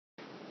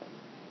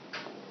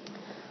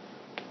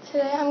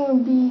Today I'm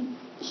going to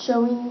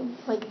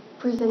be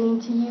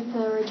presenting to you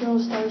the original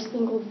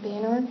Star-Spangled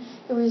Banner.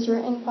 It was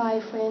written by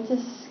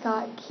Francis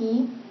Scott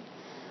Key.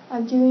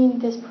 I'm doing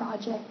this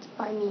project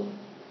by me.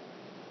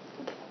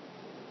 Okay.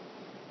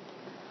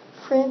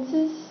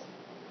 Francis,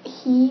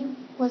 he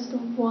was the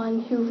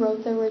one who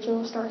wrote the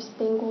original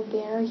Star-Spangled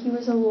Banner. He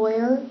was a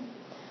lawyer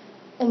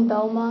in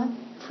Belmont.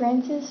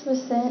 Francis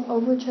was sent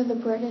over to the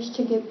British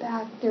to get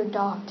back their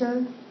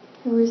doctor,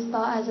 who was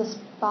thought as a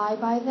spy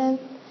by them.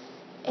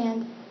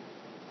 And,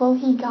 well,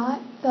 he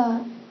got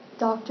the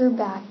doctor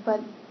back,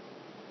 but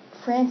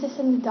Francis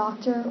and the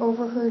doctor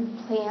overheard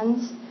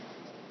plans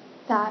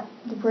that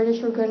the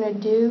British were going to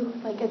do,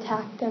 like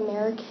attack the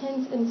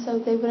Americans, and so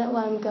they wouldn't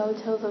let him go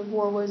till the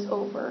war was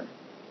over.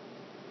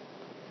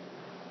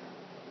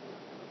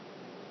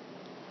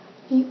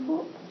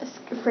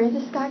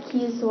 Francis Scott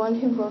Key is the one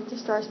who wrote the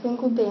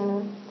Star-Spangled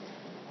Banner.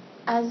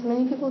 As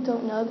many people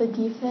don't know, the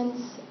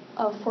defense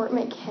of Fort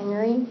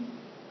McHenry,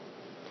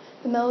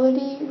 the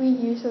melody we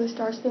use for the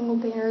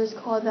Star-Spangled Banner is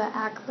called the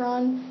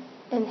Acheron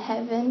in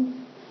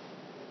Heaven,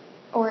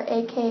 or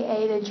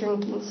AKA the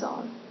drinking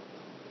song.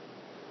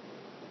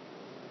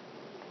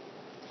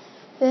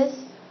 This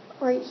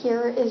right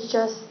here is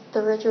just the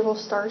original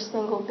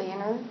Star-Spangled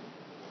Banner.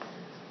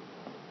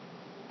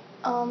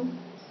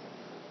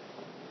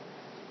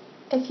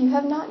 If you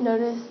have not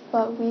noticed,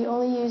 but we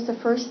only use the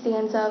first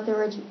stanza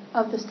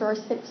of the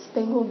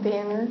Star-Spangled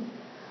Banner.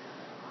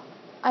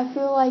 I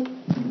feel like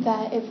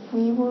that if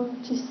we were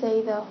to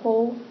say the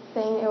whole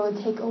thing, it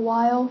would take a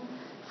while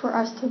for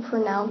us to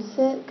pronounce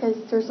it, because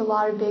there's a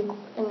lot of big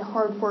and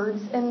hard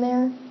words in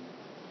there.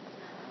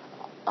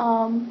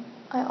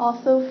 I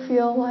also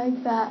feel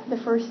like that the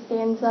first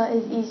stanza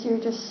is easier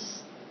to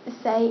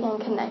say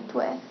and connect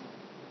with.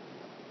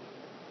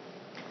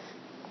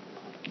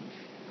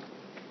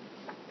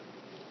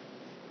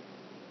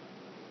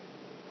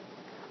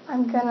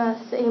 I'm gonna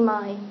say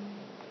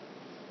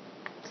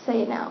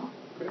it now.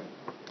 Okay.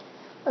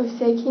 Oh,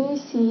 say can you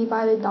see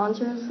by the dawn's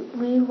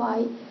early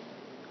light,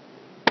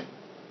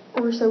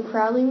 we're so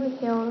proudly we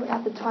hailed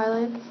at the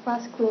twilight's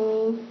last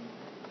gleaming,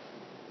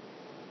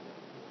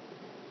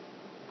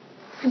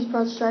 whose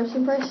broad stripes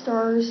and bright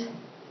stars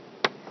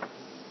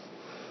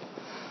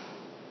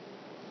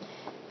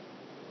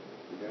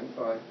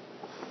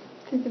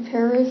through the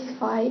perilous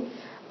fight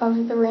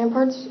of the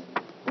ramparts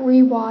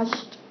we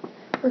watched,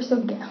 were so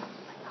oh my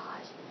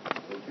gosh.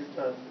 Take your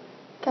time.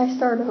 Can I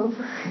start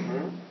over?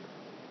 Mm-hmm.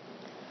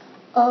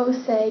 Oh,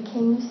 say,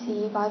 can you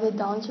see by the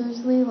dawn's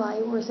early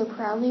light, where so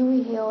proudly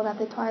we hailed at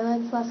the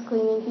twilight's last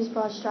gleaming, whose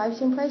broad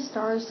stripes and bright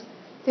stars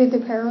through the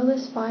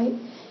perilous fight,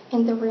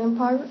 and the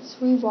ramparts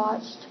we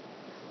watched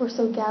were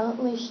so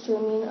gallantly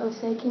streaming. Oh,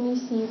 say, can you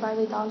see by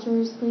the dawn's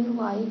early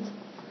light,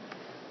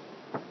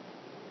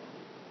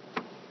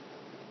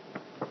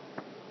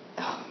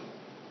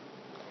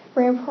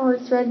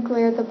 ramparts red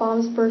glare, the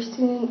bombs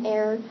bursting in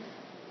air,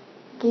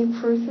 gave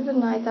proof through the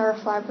night that our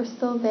flag was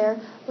still there.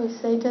 Oh,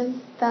 say does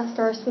that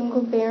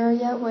Star-Spangled Banner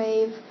yet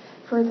wave,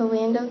 for the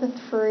land of the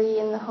free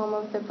and the home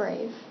of the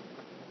brave.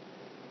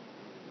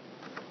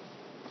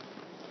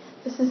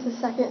 This is the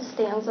second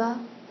stanza.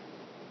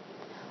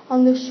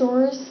 On the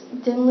shores,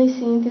 dimly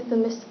seen through the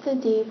mist of the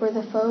deep, where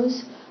the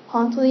foe's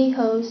hauntly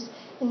host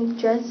in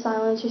dread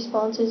silence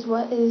responses,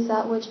 what is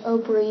that which, O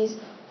breeze,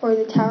 o'er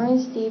the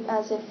towering steep,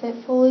 as it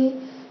fitfully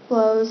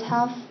blows,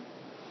 half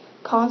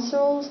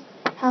consoles,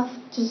 half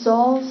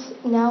dissolves,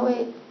 now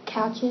it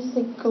catches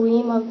the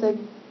gleam of the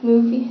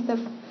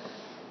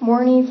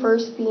morning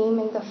first beam,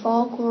 and the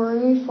fall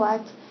glory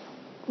reflect,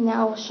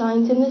 now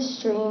shines in the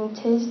stream.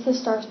 'Tis the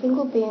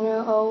Star-Spangled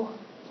Banner, oh,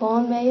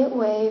 long may it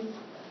wave,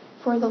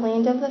 for the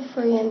land of the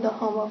free and the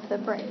home of the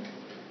brave.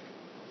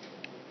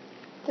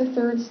 The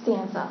third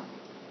stanza.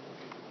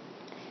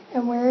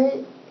 And where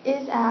it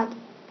is at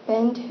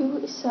bend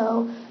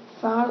whoso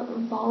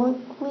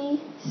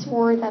valiantly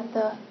swore that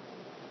the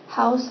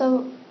house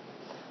of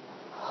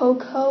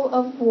Hoko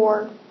of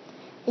war,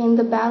 in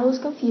the battle's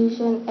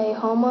confusion, a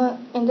home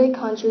and a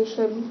country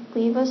should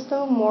leave us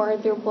no more.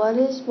 Their blood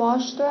is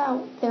washed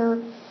out,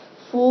 their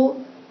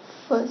full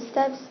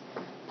footsteps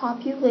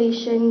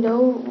population,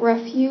 no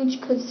refuge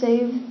could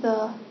save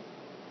the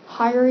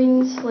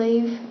hiring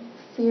slave,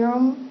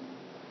 fearum,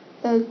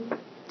 the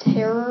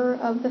terror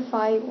of the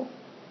fight,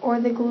 or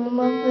the gloom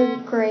of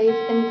the grave,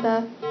 and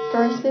the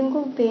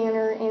Star-Spangled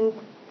Banner and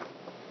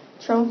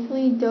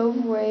triumphantly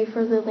dove away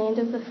for the land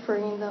of the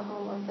free and the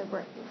home of the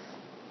brave.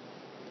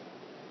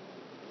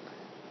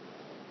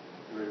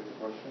 You ready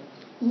for questions?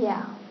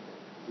 Yeah.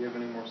 Do you have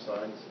any more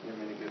slides you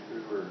want me to get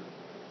through? Or?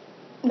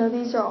 No,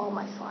 these are all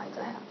my slides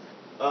I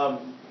have.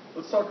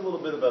 Let's talk a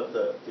little bit about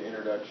the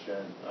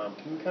introduction.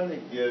 Can you kind of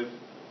give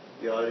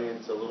the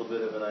audience a little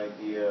bit of an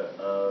idea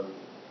of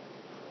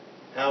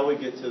how we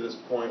get to this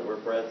point where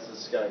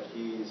Francis Scott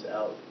Key's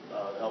out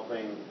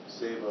helping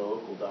save a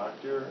local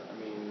doctor? I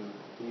mean,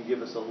 can you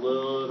give us a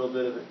little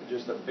bit of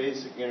just a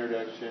basic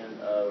introduction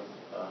of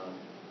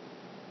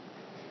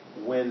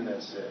when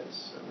this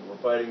is? I mean,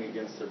 we're fighting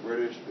against the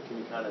British, but can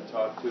you kind of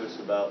talk to us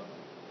about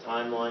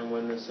timeline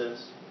when this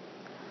is?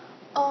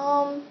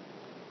 I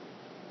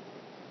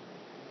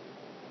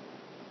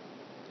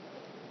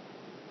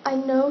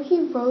know he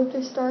wrote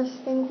the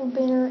Star-Spangled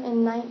Banner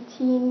in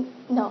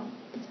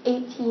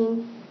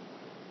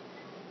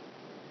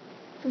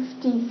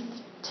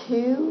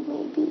 1852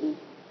 maybe,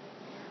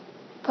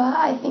 but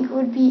I think it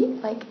would be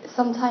like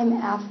sometime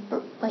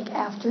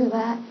after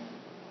that,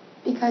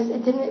 because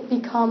it didn't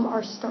become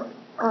our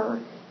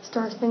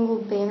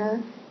Star-Spangled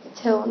Banner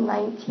until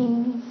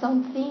 19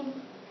 something.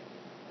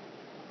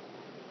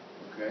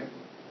 Okay.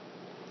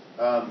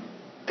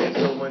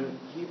 So when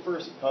he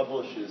first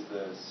publishes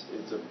this,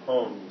 it's a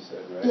poem, you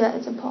said, right? Yeah,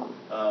 it's a poem.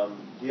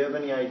 Do you have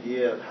any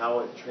idea of how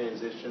it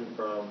transitioned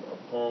from a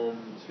poem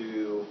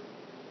to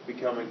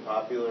becoming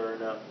popular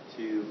enough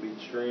to be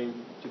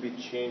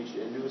changed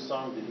into a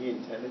song? Did he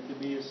intend it to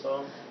be a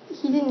song?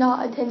 He did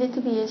not intend it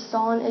to be a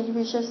song. It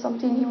was just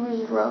something he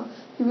was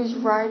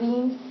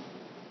writing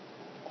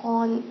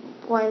on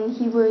when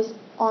he was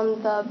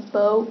on the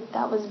boat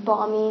that was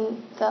bombing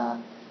the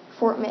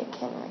Fort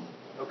McHenry.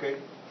 Okay.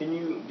 Can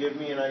you give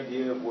me an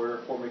idea of where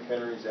Fort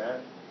McHenry's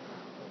at?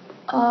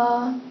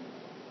 I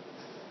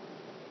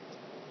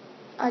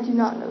do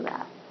not know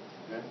that.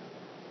 Okay.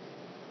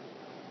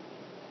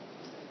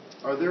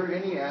 Are there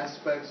any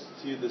aspects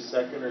to the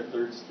second or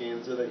third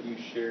stanza that you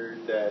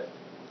shared that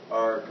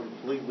are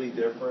completely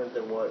different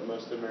than what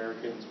most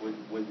Americans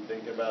would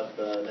think about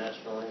the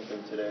national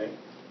anthem today?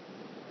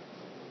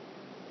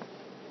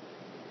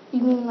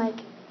 You mean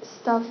like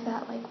stuff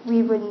that like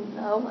we wouldn't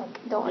know, like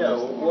don't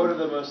understand? Yeah, what are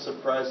the most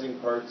surprising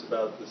parts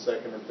about the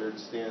second and third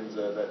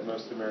stanza that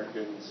most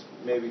Americans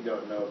maybe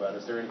don't know about?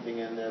 Is there anything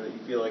in there that you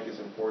feel like is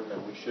important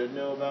that we should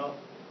know about?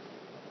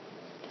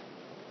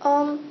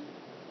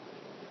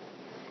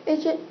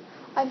 It's just,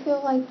 I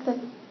feel like the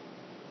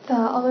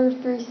other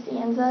three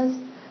stanzas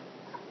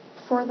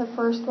for the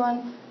first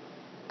one,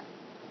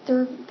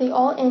 they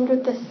all end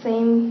with the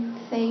same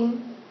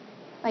thing,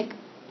 like,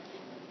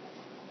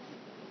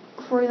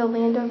 for the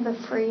land of the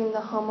free and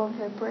the home of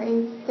the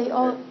brave.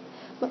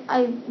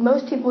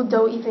 Most people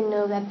don't even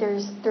know that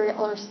there's three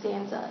other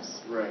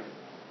stanzas. Right.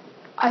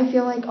 I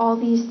feel like all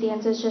these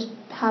stanzas just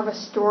have a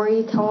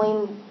story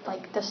telling,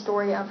 like, the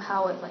story of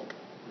how it, like,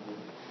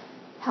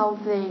 how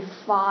they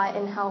fought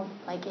and how,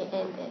 like, it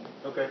ended.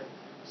 Okay.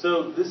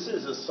 So this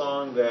is a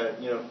song that,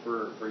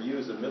 for you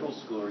as a middle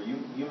schooler,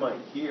 you might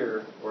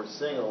hear or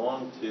sing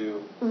along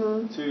to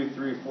 2,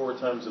 3, 4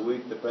 times a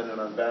week, depending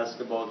on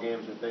basketball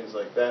games or things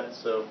like that.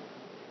 So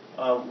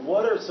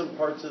what are some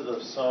parts of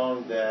the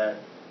song that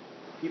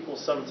people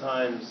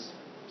sometimes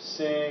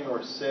sing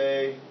or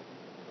say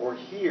or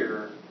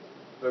hear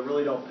but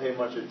really don't pay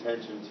much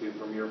attention to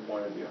from your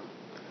point of view?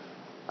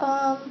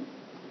 I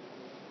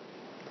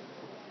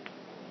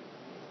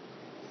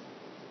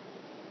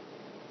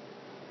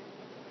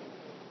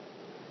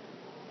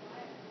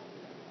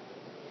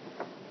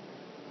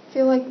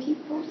feel like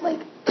people,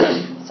 like,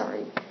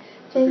 sorry,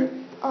 they,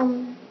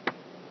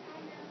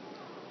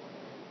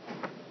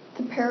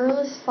 the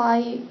perilous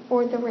fight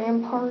or the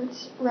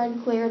ramparts,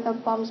 red glare, the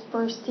bombs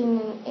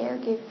bursting in air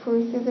gave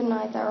proof through the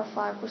night that our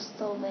flag was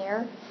still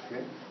there.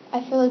 Okay.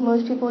 I feel like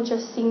most people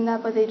just sing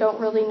that, but they don't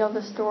really know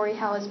the story,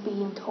 how it's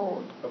being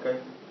told. Okay.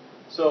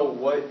 So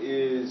what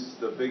is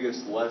the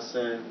biggest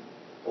lesson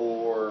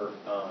or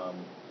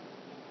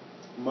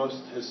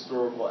most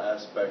historical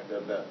aspect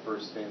of that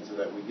first stanza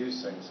that we do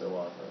sing so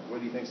often? What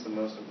do you think is the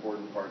most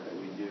important part that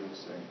we do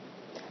sing?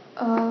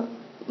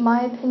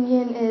 My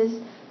opinion is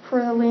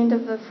for the land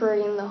of the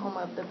free and the home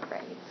of the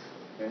brave.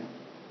 Okay.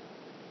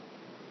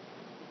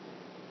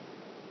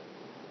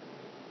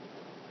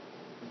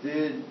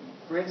 Did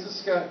Francis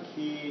Scott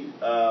Key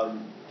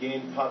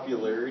gain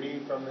popularity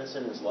from this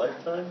in his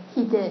lifetime?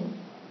 He did.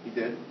 He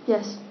did?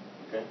 Yes.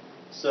 Okay.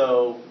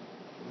 So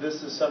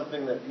this is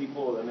something that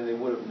people, they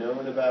would have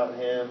known about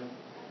him.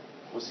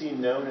 Was he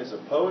known as a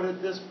poet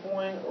at this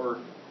point, or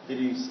did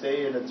he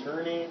stay an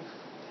attorney?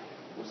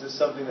 Was this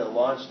something that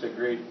launched a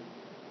great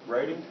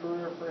writing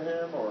career for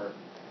him, or?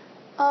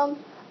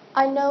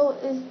 I know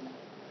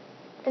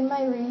in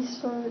my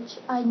research,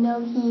 I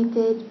know he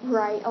did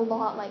write a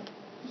lot, like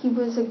he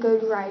was a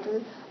good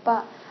writer,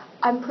 but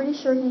I'm pretty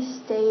sure he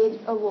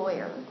stayed a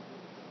lawyer.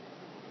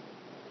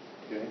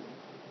 Okay.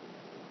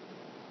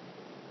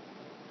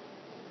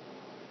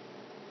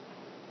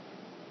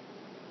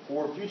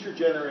 For future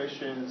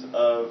generations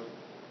of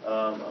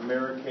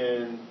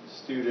American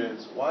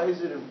students, why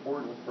is it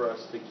important for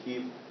us to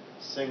keep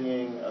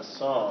singing a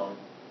song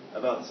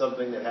about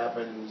something that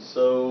happened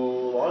so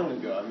long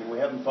ago? We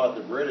haven't fought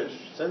the British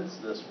since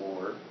this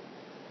war.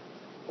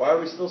 Why are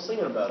we still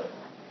singing about it?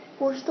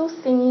 We're still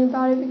singing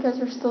about it because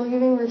we're still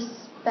giving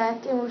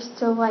respect, and we're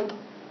still, like,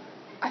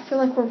 I feel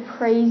like we're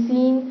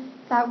praising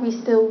that we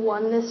still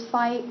won this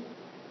fight.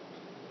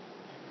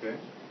 Okay.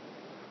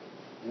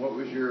 What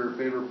was your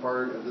favorite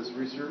part of this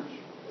research?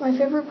 My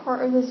favorite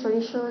part of this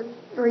research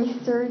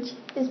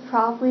is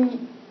probably,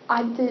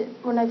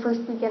 when I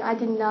first began, I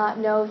did not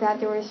know that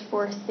there was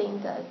 4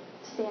 stanzas.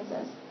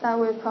 That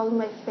was probably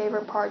my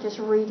favorite part, just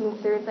reading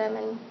through them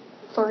and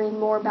learning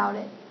more about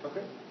it.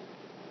 Okay.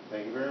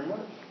 Thank you very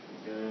much.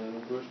 You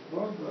can push the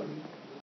blog button.